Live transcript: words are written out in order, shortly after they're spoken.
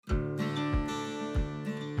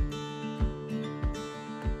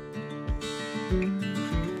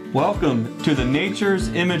Welcome to the Nature's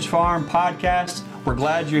Image Farm podcast. We're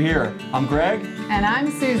glad you're here. I'm Greg. And I'm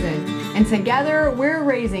Susan. And together we're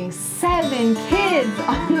raising 7 kids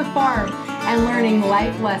on the farm and learning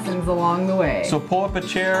life lessons along the way. So pull up a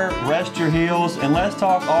chair, rest your heels, and let's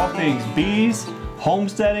talk all things bees,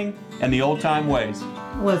 homesteading, and the old-time ways.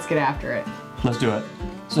 Let's get after it. Let's do it.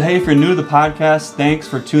 So hey, if you're new to the podcast, thanks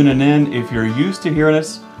for tuning in. If you're used to hearing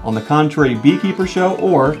us on the Contrary Beekeeper Show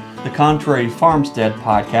or the Contrary Farmstead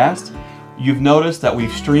podcast, you've noticed that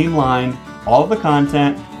we've streamlined all of the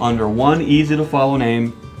content under one easy-to-follow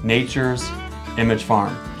name, Nature's Image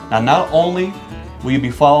Farm. Now, not only will you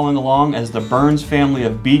be following along as the Burns family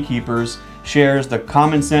of beekeepers shares the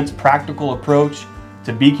common sense, practical approach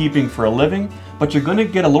to beekeeping for a living, but you're going to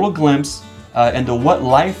get a little glimpse into what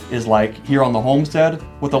life is like here on the homestead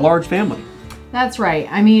with a large family. That's right.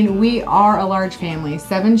 I mean, we are a large family,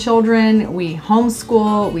 7 children. We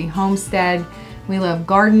homeschool, we homestead, we love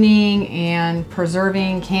gardening and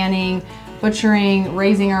preserving, canning, butchering,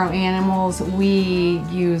 raising our own animals. We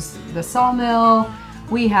use the sawmill.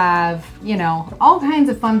 We have, all kinds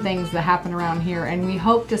of fun things that happen around here, and we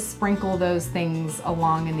hope to sprinkle those things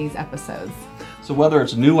along in these episodes. So whether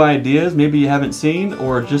it's new ideas maybe you haven't seen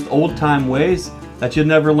or just old-time ways that you'd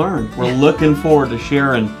never learned, we're looking forward to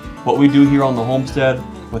sharing what we do here on the homestead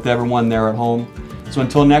with everyone there at home. So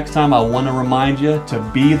until next time, I want to remind you to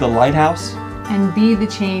be the lighthouse and be the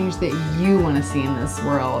change that you want to see in this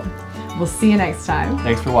world. We'll see you next time.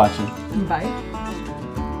 Thanks for watching. Bye.